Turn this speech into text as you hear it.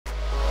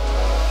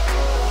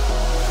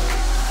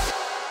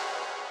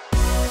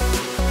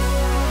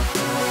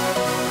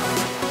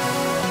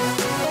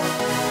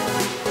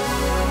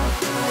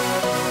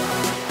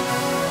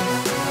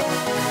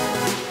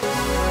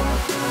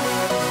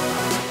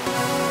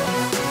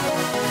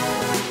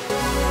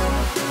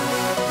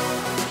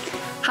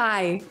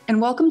Hi, and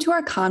welcome to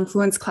our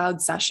Confluence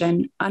Cloud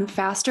session on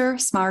faster,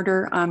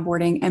 smarter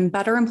onboarding and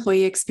better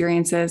employee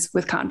experiences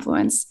with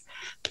Confluence.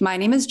 My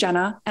name is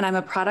Jena, and I'm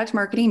a product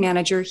marketing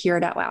manager here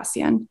at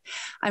Atlassian.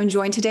 I'm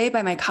joined today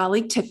by my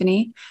colleague,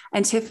 Tiffany,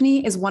 and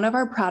Tiffany is one of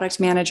our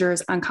product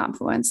managers on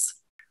Confluence.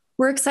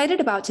 We're excited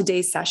about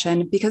today's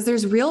session because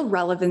there's real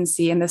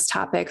relevancy in this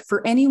topic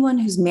for anyone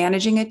who's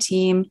managing a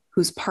team,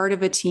 who's part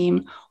of a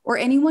team, or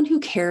anyone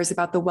who cares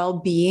about the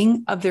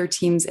well-being of their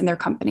teams and their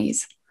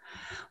companies.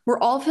 We're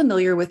all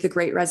familiar with the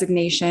Great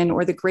Resignation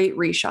or the Great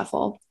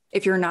Reshuffle.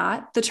 If you're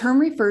not, the term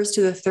refers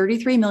to the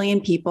 33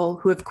 million people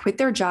who have quit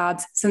their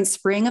jobs since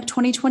spring of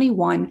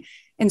 2021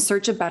 in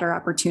search of better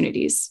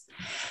opportunities.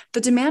 The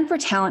demand for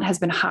talent has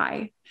been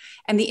high,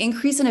 and the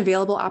increase in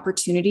available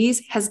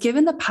opportunities has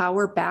given the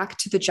power back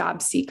to the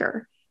job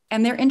seeker,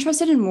 and they're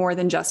interested in more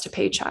than just a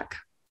paycheck.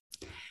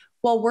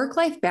 While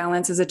work-life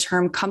balance is a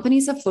term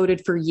companies have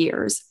floated for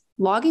years,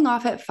 logging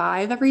off at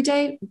 5 every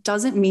day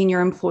doesn't mean your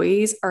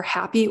employees are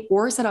happy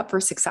or set up for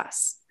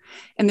success.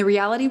 In the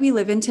reality we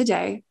live in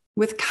today,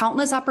 with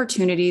countless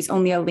opportunities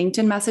only a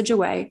LinkedIn message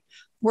away,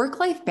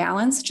 work-life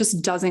balance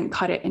just doesn't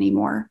cut it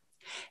anymore.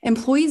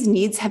 Employees'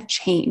 needs have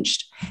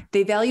changed.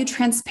 They value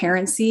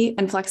transparency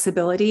and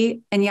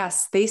flexibility, and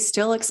yes, they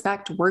still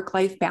expect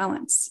work-life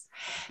balance.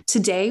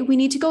 Today, we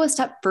need to go a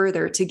step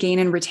further to gain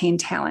and retain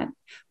talent.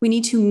 We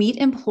need to meet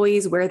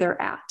employees where they're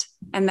at,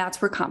 and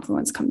that's where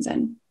Confluence comes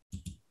in.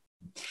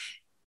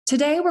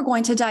 Today, we're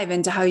going to dive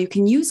into how you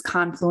can use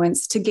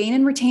Confluence to gain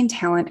and retain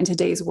talent in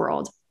today's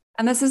world.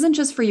 And this isn't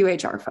just for you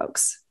HR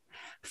folks.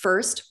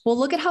 First, we'll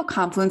look at how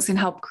Confluence can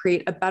help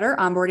create a better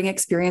onboarding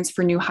experience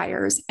for new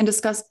hires and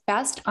discuss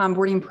best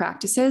onboarding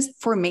practices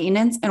for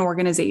maintenance and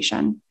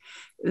organization.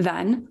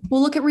 Then,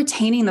 we'll look at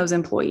retaining those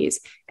employees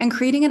and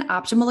creating an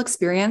optimal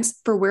experience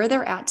for where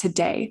they're at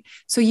today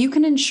so you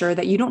can ensure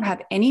that you don't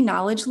have any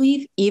knowledge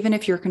leave, even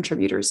if your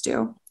contributors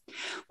do.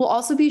 We'll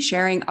also be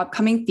sharing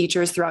upcoming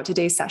features throughout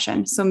today's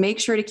session, so make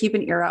sure to keep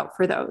an ear out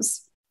for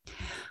those.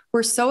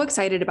 We're so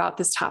excited about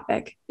this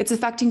topic. It's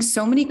affecting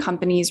so many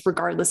companies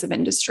regardless of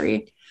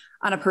industry.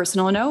 On a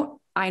personal note,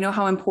 I know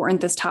how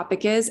important this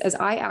topic is as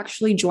I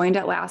actually joined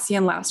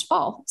Atlassian last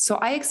fall, so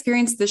I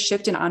experienced this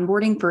shift in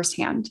onboarding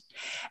firsthand.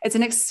 It's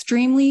an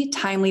extremely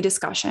timely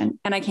discussion,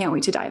 and I can't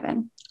wait to dive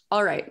in.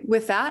 All right,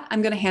 with that,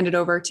 I'm going to hand it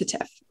over to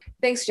Tiff.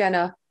 Thanks,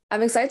 Jena.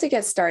 I'm excited to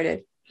get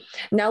started.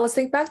 Now let's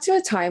think back to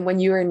a time when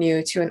you were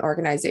new to an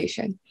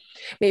organization.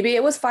 Maybe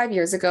it was 5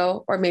 years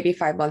ago, or maybe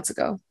 5 months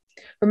ago.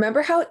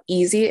 Remember how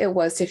easy it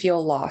was to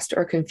feel lost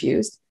or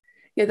confused?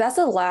 Yeah, that's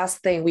the last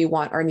thing we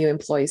want our new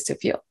employees to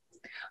feel.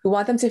 We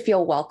want them to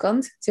feel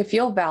welcomed, to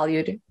feel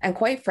valued, and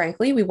quite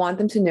frankly, we want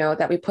them to know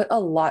that we put a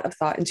lot of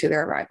thought into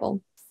their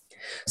arrival.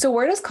 So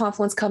where does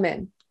Confluence come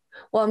in?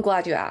 Well, I'm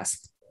glad you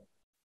asked.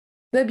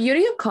 The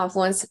beauty of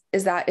Confluence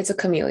is that it's a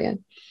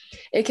chameleon.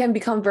 It can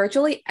become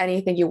virtually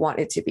anything you want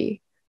it to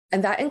be.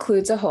 And that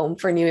includes a home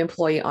for new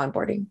employee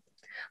onboarding.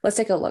 Let's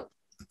take a look.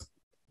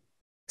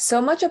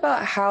 So much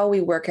about how we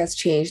work has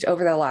changed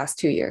over the last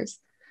 2 years,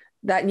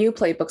 that new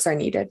playbooks are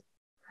needed.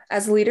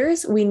 As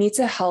leaders, we need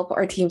to help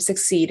our team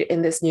succeed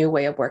in this new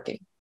way of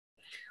working.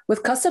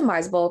 With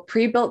customizable,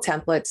 pre-built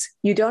templates,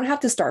 you don't have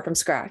to start from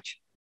scratch.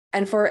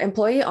 And for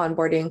employee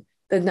onboarding,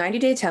 the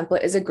 90-day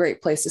template is a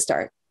great place to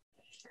start.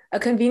 A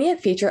convenient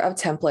feature of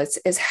templates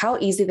is how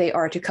easy they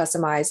are to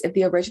customize if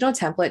the original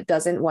template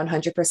doesn't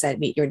 100%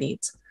 meet your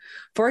needs.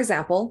 For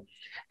example,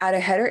 add a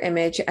header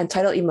image and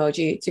title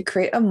emoji to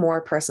create a more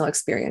personal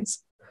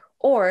experience,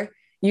 or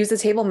use the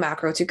table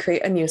macro to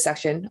create a new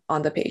section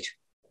on the page.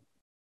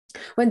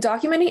 When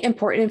documenting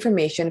important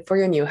information for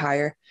your new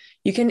hire,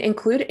 you can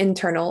include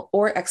internal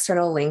or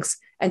external links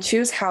and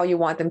choose how you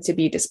want them to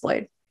be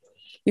displayed.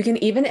 You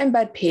can even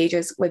embed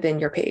pages within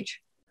your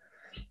page.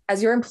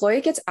 As your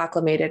employee gets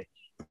acclimated,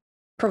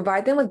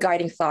 provide them with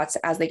guiding thoughts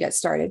as they get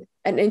started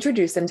and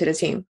introduce them to the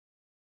team.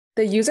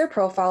 The user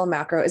profile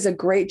macro is a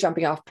great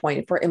jumping off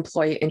point for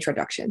employee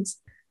introductions.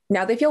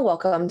 Now they feel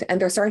welcomed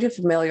and they're starting to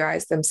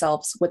familiarize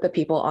themselves with the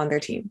people on their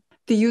team.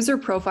 The user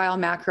profile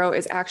macro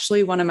is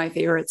actually one of my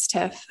favorites,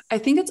 Tiff. I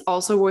think it's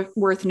also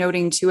worth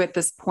noting too at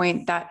this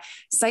point that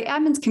site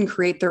admins can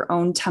create their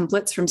own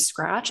templates from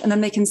scratch and then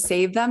they can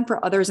save them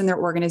for others in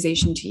their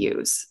organization to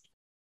use.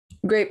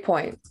 Great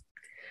point.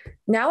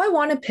 Now I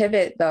want to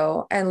pivot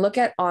though and look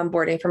at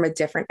onboarding from a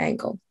different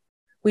angle.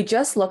 We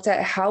just looked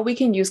at how we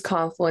can use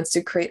Confluence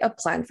to create a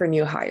plan for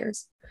new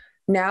hires.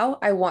 Now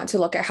I want to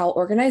look at how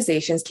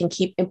organizations can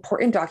keep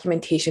important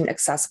documentation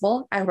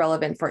accessible and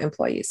relevant for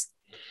employees.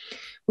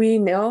 We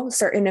know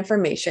certain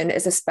information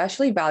is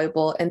especially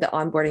valuable in the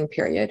onboarding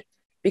period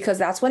because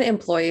that's when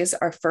employees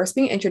are first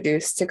being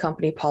introduced to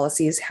company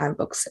policies,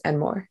 handbooks, and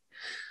more.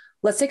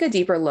 Let's take a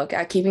deeper look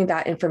at keeping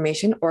that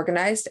information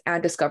organized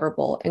and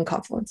discoverable in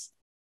Confluence.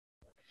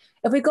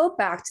 If we go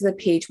back to the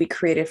page we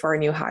created for our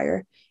new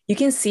hire, you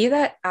can see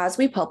that as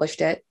we published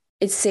it,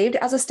 it's saved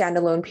as a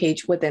standalone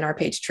page within our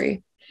page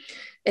tree.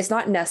 It's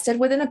not nested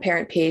within a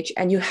parent page,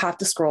 and you have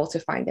to scroll to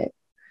find it.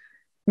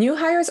 New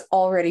hires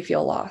already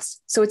feel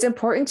lost, so it's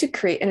important to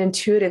create an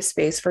intuitive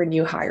space for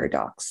new hire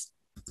docs.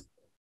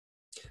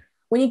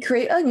 When you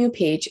create a new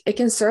page, it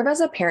can serve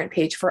as a parent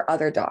page for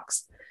other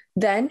docs.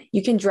 Then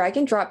you can drag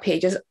and drop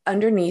pages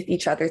underneath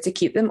each other to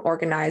keep them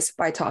organized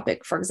by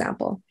topic, for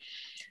example.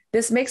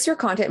 This makes your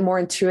content more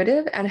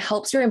intuitive and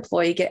helps your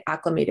employee get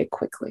acclimated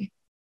quickly.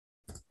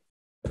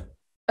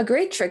 A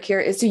great trick here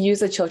is to use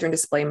the children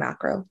display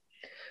macro.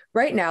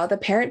 Right now, the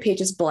parent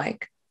page is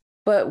blank,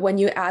 but when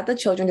you add the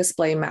children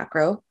display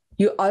macro,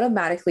 you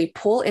automatically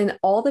pull in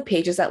all the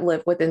pages that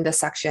live within the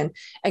section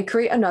and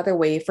create another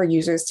way for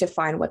users to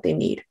find what they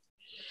need.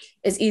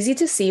 It's easy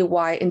to see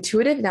why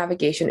intuitive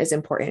navigation is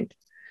important.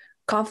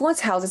 Confluence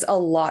houses a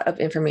lot of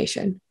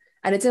information,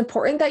 and it's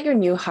important that your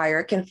new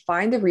hire can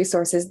find the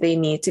resources they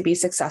need to be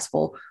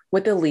successful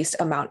with the least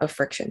amount of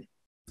friction.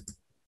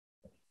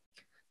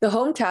 The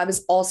Home tab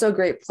is also a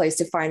great place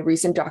to find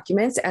recent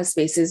documents and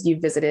spaces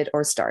you visited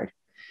or starred.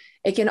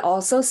 It can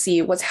also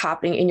see what's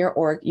happening in your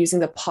org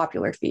using the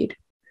popular feed.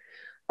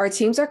 Our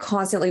teams are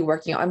constantly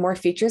working on more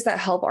features that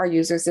help our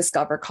users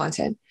discover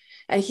content.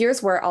 And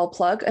here's where I'll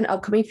plug an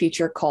upcoming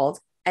feature called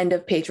End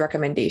of Page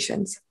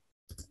Recommendations.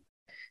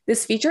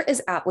 This feature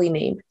is aptly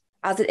named,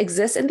 as it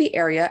exists in the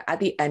area at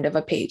the end of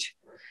a page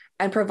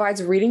and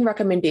provides reading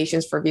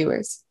recommendations for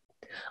viewers.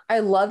 I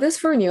love this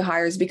for new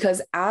hires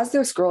because as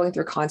they're scrolling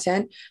through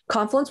content,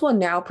 Confluence will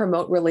now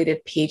promote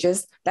related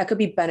pages that could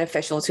be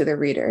beneficial to the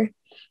reader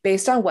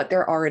based on what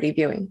they're already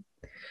viewing.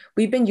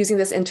 We've been using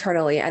this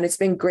internally, and it's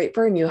been great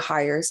for new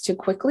hires to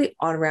quickly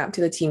on-ramp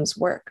to the team's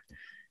work.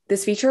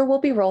 This feature will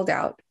be rolled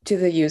out to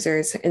the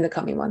users in the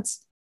coming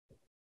months.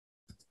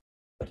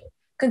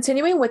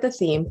 Continuing with the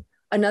theme,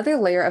 another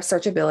layer of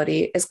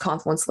searchability is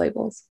Confluence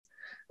labels.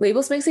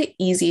 Labels makes it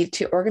easy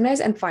to organize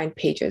and find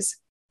pages.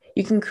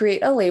 You can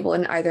create a label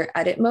in either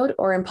edit mode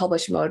or in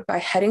publish mode by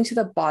heading to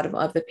the bottom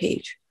of the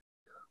page.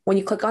 When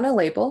you click on a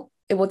label,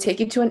 it will take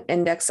you to an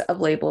index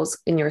of labels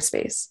in your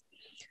space.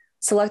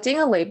 Selecting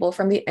a label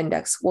from the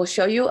index will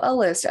show you a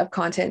list of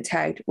content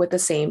tagged with the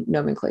same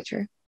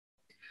nomenclature.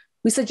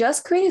 We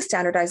suggest creating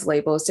standardized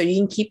labels so you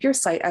can keep your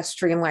site as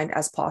streamlined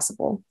as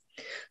possible.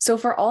 So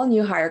for all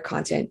new hire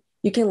content,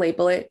 you can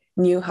label it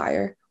new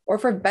hire, or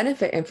for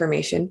benefit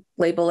information,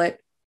 label it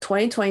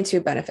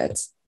 2022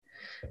 benefits.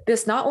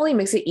 This not only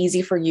makes it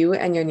easy for you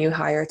and your new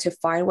hire to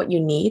find what you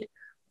need,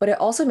 but it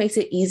also makes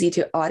it easy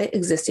to audit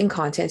existing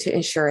content to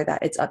ensure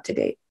that it's up to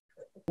date.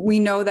 We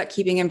know that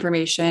keeping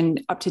information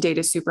up to date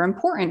is super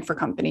important for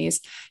companies.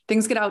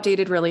 Things get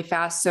outdated really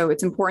fast, so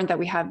it's important that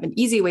we have an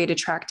easy way to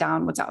track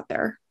down what's out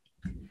there.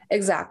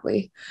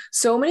 Exactly.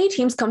 So many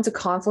teams come to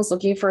Confluence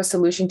looking for a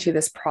solution to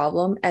this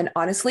problem. And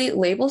honestly,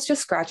 labels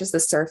just scratches the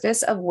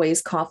surface of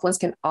ways Confluence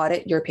can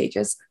audit your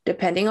pages.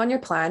 Depending on your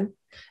plan,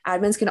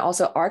 admins can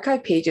also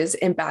archive pages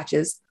in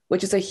batches,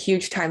 which is a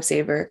huge time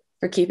saver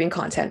for keeping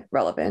content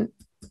relevant.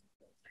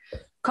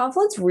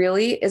 Confluence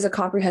really is a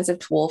comprehensive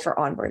tool for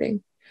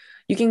onboarding.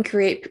 You can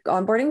create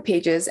onboarding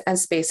pages and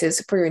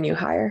spaces for your new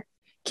hire,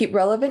 keep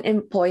relevant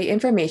employee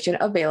information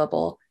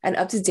available and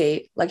up to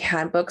date, like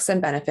handbooks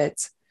and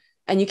benefits,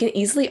 and you can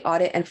easily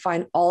audit and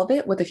find all of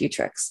it with a few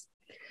tricks.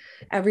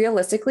 And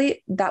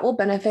realistically, that will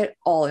benefit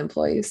all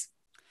employees.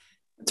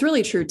 It's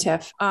really true,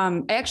 Tiff.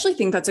 I actually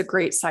think that's a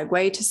great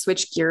segue to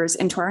switch gears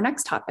into our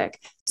next topic.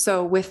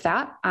 So with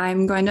that,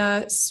 I'm going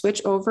to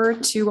switch over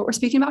to what we're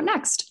speaking about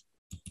next.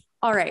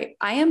 All right,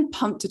 I am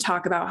pumped to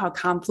talk about how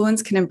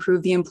Confluence can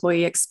improve the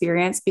employee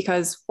experience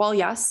because, while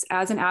yes,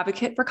 as an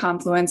advocate for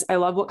Confluence, I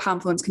love what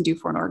Confluence can do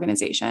for an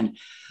organization.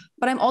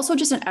 But I'm also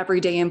just an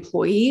everyday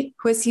employee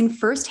who has seen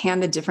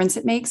firsthand the difference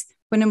it makes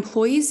when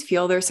employees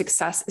feel their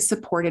success is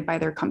supported by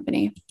their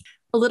company.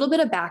 A little bit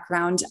of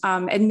background.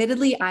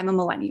 Admittedly, I'm a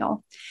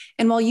millennial.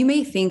 And while you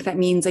may think that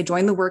means I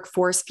joined the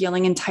workforce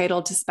feeling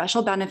entitled to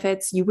special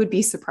benefits, you would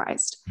be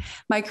surprised.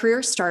 My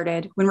career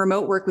started when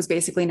remote work was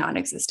basically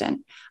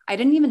non-existent. I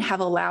didn't even have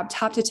a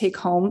laptop to take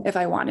home if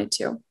I wanted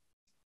to.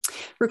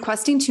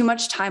 Requesting too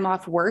much time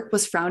off work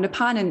was frowned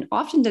upon and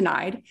often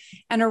denied,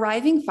 and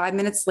arriving 5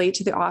 minutes late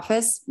to the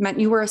office meant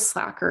you were a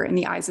slacker in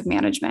the eyes of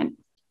management.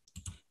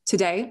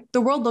 Today,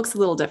 the world looks a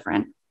little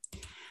different.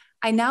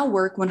 I now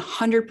work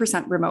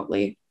 100%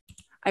 remotely.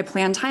 I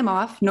plan time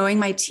off, knowing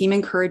my team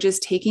encourages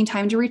taking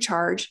time to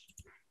recharge.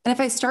 And if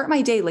I start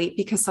my day late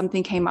because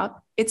something came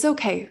up, it's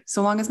okay,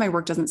 so long as my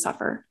work doesn't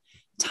suffer.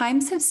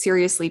 Times have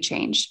seriously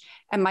changed,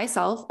 and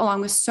myself,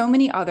 along with so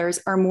many others,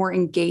 are more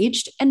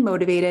engaged and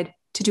motivated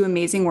to do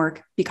amazing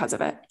work because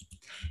of it.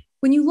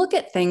 When you look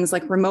at things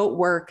like remote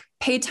work,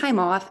 paid time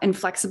off, and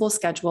flexible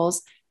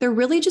schedules, they're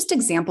really just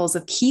examples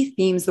of key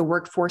themes the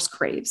workforce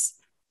craves: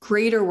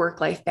 greater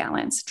work-life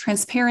balance,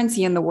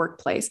 transparency in the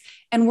workplace,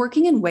 and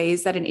working in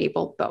ways that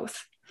enable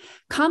both.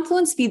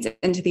 Confluence feeds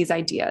into these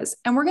ideas,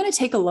 and we're going to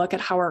take a look at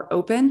how our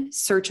open,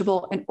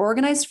 searchable, and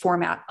organized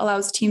format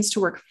allows teams to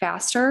work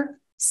faster,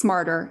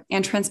 smarter,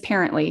 and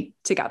transparently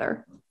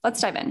together.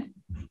 Let's dive in.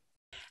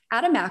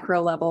 At a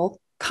macro level,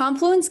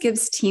 Confluence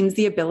gives teams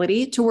the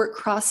ability to work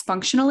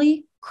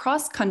cross-functionally,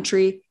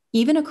 cross-country,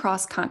 even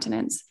across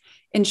continents.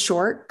 In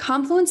short,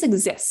 Confluence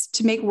exists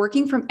to make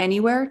working from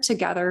anywhere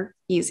together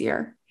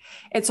easier.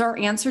 It's our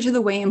answer to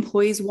the way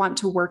employees want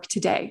to work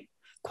today,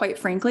 Quite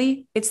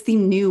frankly, it's the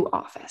new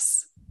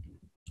office.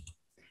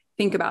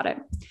 Think about it.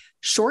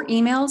 Short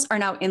emails are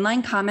now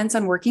inline comments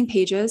on working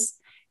pages.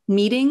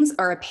 Meetings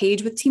are a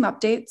page with team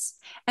updates,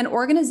 and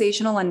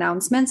organizational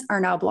announcements are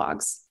now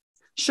blogs.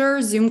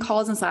 Sure, Zoom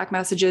calls and Slack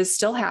messages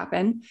still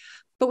happen,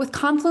 but with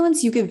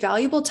Confluence, you give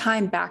valuable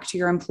time back to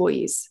your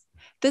employees.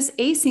 This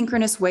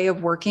asynchronous way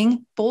of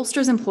working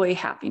bolsters employee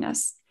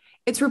happiness.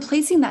 It's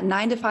replacing that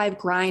 9-to-5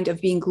 grind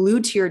of being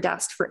glued to your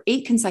desk for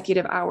 8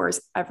 consecutive hours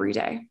every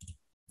day.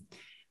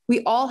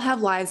 We all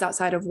have lives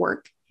outside of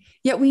work,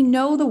 yet we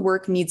know the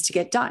work needs to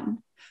get done.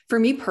 For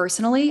me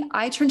personally,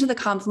 I turn to the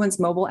Confluence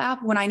mobile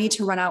app when I need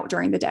to run out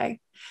during the day.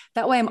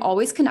 That way I'm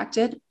always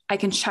connected, I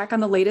can check on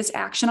the latest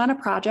action on a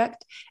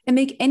project, and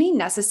make any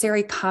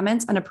necessary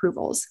comments and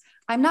approvals.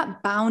 I'm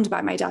not bound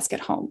by my desk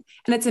at home,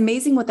 and it's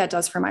amazing what that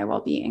does for my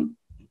well-being.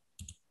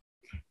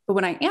 But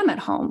when I am at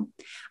home,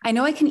 I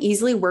know I can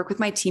easily work with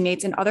my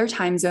teammates in other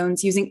time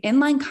zones using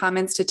inline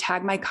comments to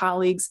tag my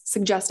colleagues,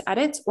 suggest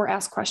edits, or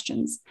ask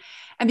questions.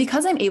 And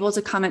because I'm able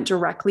to comment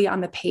directly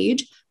on the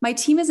page, my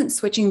team isn't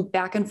switching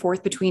back and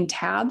forth between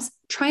tabs,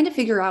 trying to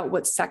figure out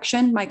what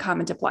section my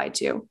comment applied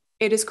to.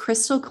 It is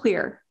crystal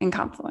clear in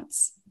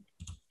Confluence.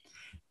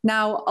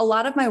 Now, a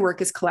lot of my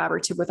work is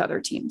collaborative with other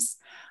teams.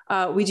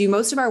 We do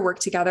most of our work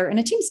together in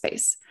a team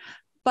space.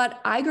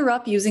 But I grew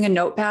up using a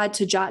notepad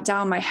to jot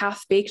down my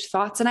half-baked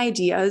thoughts and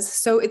ideas,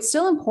 so it's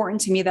still important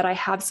to me that I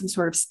have some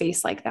sort of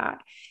space like that.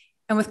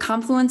 And with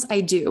Confluence,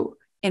 I do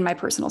in my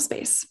personal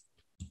space.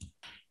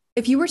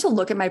 If you were to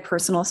look at my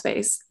personal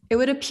space, it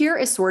would appear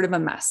as sort of a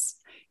mess.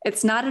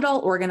 It's not at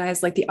all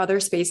organized like the other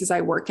spaces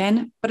I work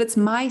in, but it's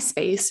my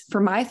space for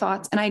my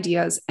thoughts and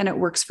ideas, and it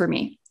works for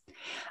me.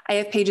 I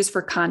have pages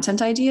for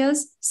content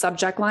ideas,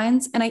 subject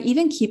lines, and I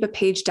even keep a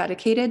page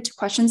dedicated to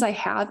questions I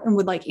have and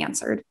would like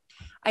answered.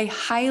 I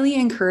highly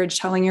encourage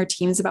telling your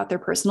teams about their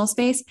personal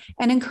space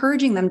and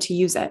encouraging them to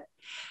use it.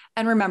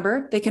 And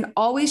remember, they can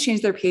always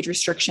change their page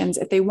restrictions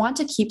if they want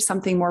to keep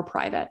something more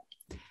private.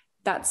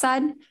 That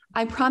said,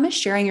 I promise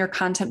sharing your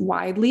content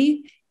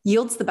widely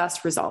yields the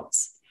best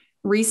results.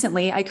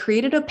 Recently, I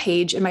created a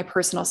page in my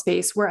personal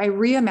space where I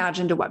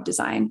reimagined a web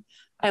design.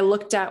 I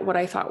looked at what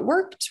I thought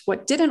worked,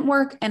 what didn't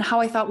work, and how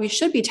I thought we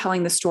should be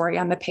telling the story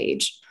on the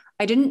page.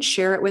 I didn't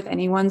share it with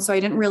anyone, so I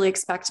didn't really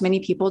expect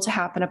many people to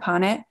happen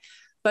upon it.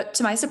 But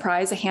to my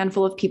surprise, a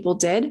handful of people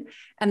did.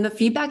 And the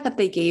feedback that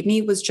they gave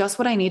me was just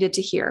what I needed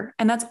to hear.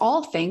 And that's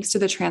all thanks to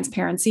the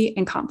transparency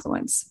in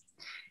Confluence.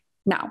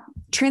 Now,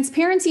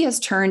 transparency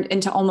has turned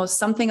into almost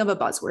something of a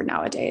buzzword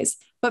nowadays,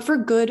 but for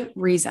good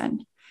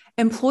reason.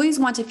 Employees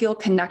want to feel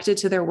connected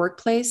to their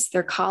workplace,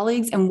 their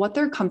colleagues, and what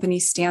their company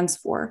stands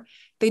for.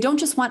 They don't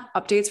just want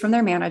updates from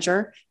their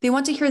manager, they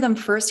want to hear them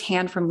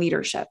firsthand from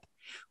leadership.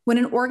 When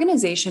an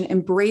organization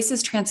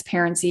embraces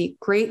transparency,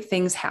 great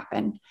things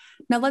happen.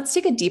 Now let's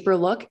take a deeper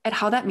look at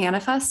how that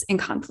manifests in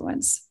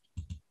Confluence.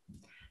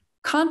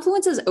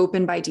 Confluence is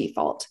open by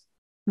default.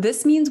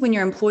 This means when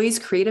your employees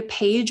create a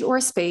page or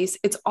a space,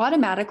 it's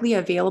automatically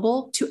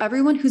available to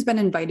everyone who's been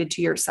invited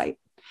to your site.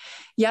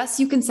 Yes,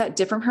 you can set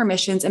different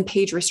permissions and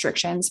page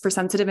restrictions for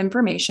sensitive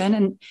information.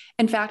 And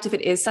in fact, if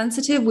it is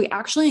sensitive, we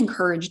actually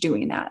encourage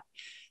doing that.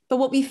 But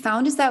what we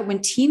found is that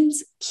when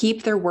teams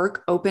keep their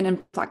work open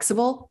and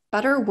flexible,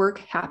 better work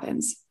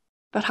happens.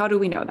 But how do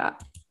we know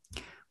that?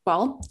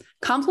 Well,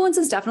 Confluence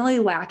is definitely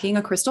lacking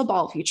a crystal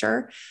ball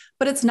feature,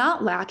 but it's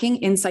not lacking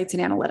insights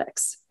and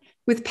analytics.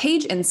 With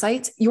Page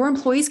Insights, your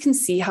employees can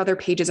see how their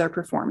pages are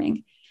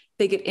performing.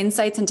 They get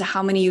insights into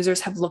how many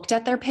users have looked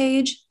at their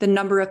page, the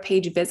number of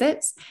page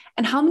visits,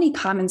 and how many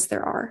comments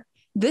there are.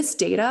 This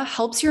data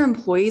helps your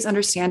employees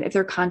understand if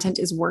their content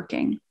is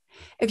working.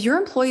 If your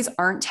employees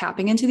aren't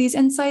tapping into these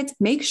insights,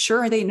 make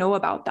sure they know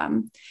about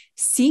them.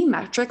 Seeing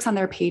metrics on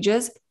their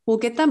pages will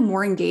get them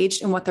more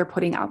engaged in what they're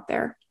putting out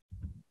there.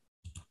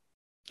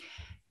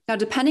 Now,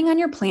 depending on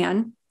your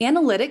plan,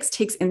 analytics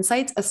takes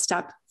insights a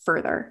step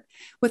further.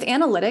 With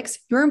analytics,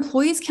 your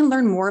employees can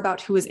learn more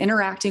about who is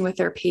interacting with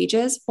their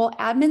pages, while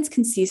admins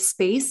can see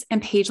space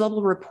and page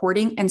level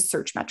reporting and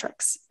search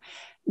metrics.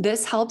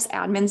 This helps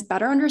admins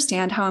better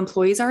understand how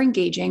employees are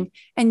engaging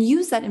and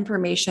use that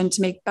information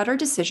to make better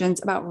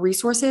decisions about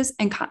resources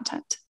and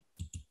content.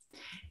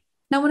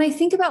 Now, when I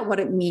think about what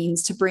it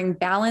means to bring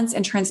balance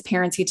and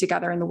transparency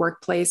together in the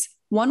workplace,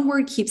 one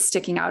word keeps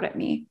sticking out at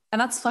me, and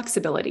that's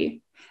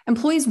flexibility.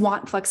 Employees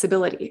want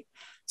flexibility.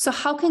 So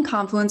how can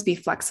Confluence be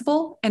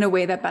flexible in a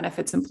way that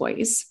benefits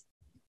employees?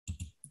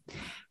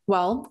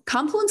 Well,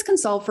 Confluence can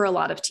solve for a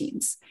lot of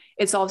teams.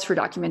 It solves for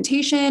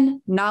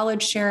documentation,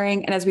 knowledge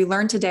sharing, and as we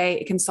learned today,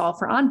 it can solve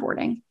for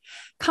onboarding.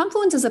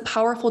 Confluence is a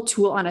powerful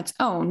tool on its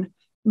own,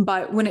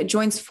 but when it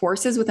joins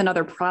forces with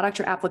another product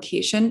or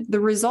application,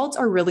 the results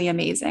are really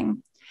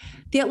amazing.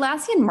 The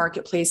Atlassian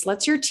marketplace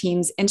lets your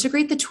teams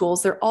integrate the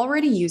tools they're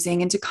already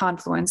using into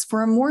Confluence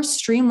for a more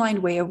streamlined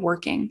way of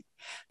working.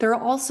 There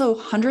are also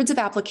hundreds of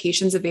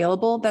applications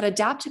available that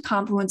adapt to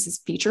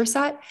Confluence's feature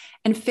set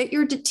and fit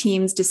your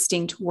team's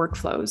distinct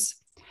workflows.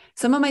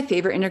 Some of my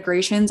favorite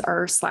integrations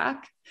are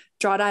Slack,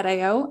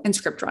 Draw.io, and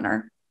Script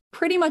Runner.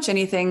 Pretty much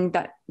anything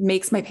that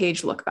makes my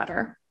page look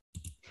better.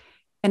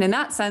 And in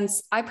that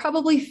sense, I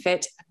probably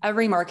fit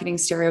every marketing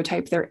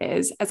stereotype there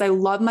is, as I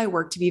love my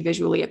work to be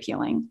visually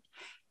appealing.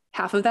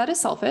 Half of that is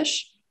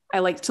selfish. I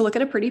like to look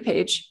at a pretty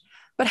page,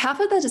 but half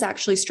of that is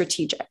actually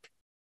strategic.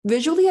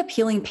 Visually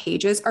appealing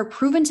pages are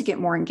proven to get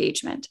more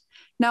engagement.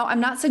 Now,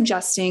 I'm not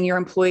suggesting your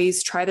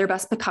employees try their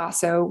best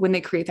Picasso when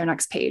they create their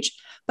next page,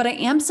 but I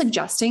am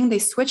suggesting they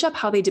switch up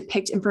how they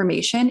depict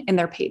information in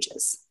their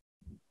pages.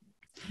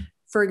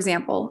 For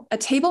example, a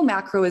table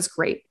macro is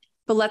great,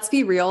 but let's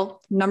be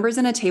real, numbers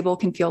in a table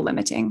can feel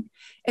limiting.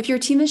 If your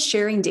team is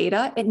sharing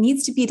data, it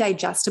needs to be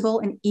digestible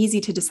and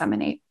easy to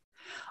disseminate.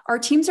 Our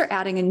teams are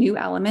adding a new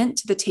element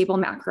to the table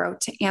macro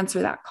to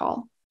answer that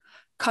call.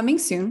 Coming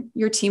soon,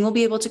 your team will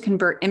be able to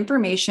convert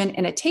information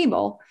in a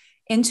table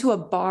into a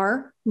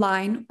bar,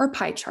 line, or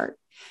pie chart.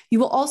 You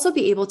will also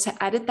be able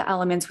to edit the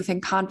elements within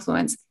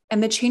Confluence,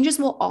 and the changes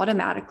will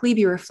automatically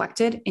be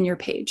reflected in your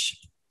page.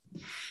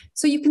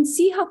 So you can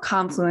see how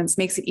Confluence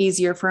makes it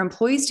easier for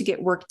employees to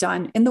get work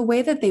done in the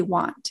way that they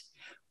want.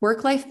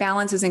 Work-life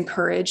balance is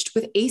encouraged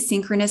with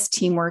asynchronous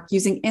teamwork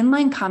using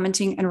inline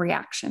commenting and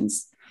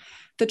reactions.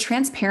 The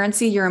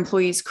transparency your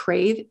employees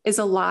crave is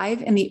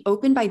alive in the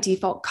open by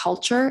default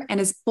culture and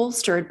is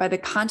bolstered by the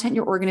content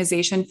your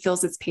organization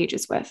fills its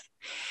pages with.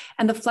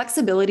 And the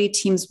flexibility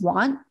teams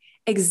want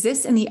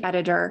exists in the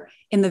editor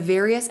in the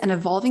various and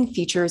evolving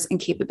features and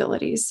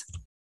capabilities.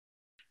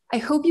 I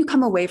hope you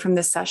come away from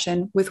this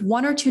session with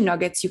 1 or 2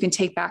 nuggets you can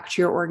take back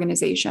to your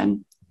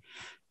organization.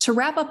 To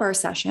wrap up our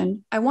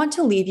session, I want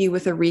to leave you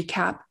with a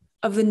recap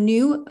of the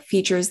new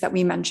features that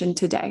we mentioned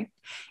today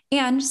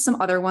and some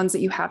other ones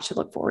that you have to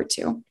look forward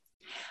to.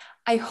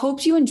 I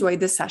hope you enjoyed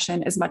this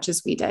session as much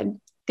as we did.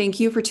 Thank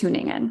you for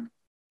tuning in.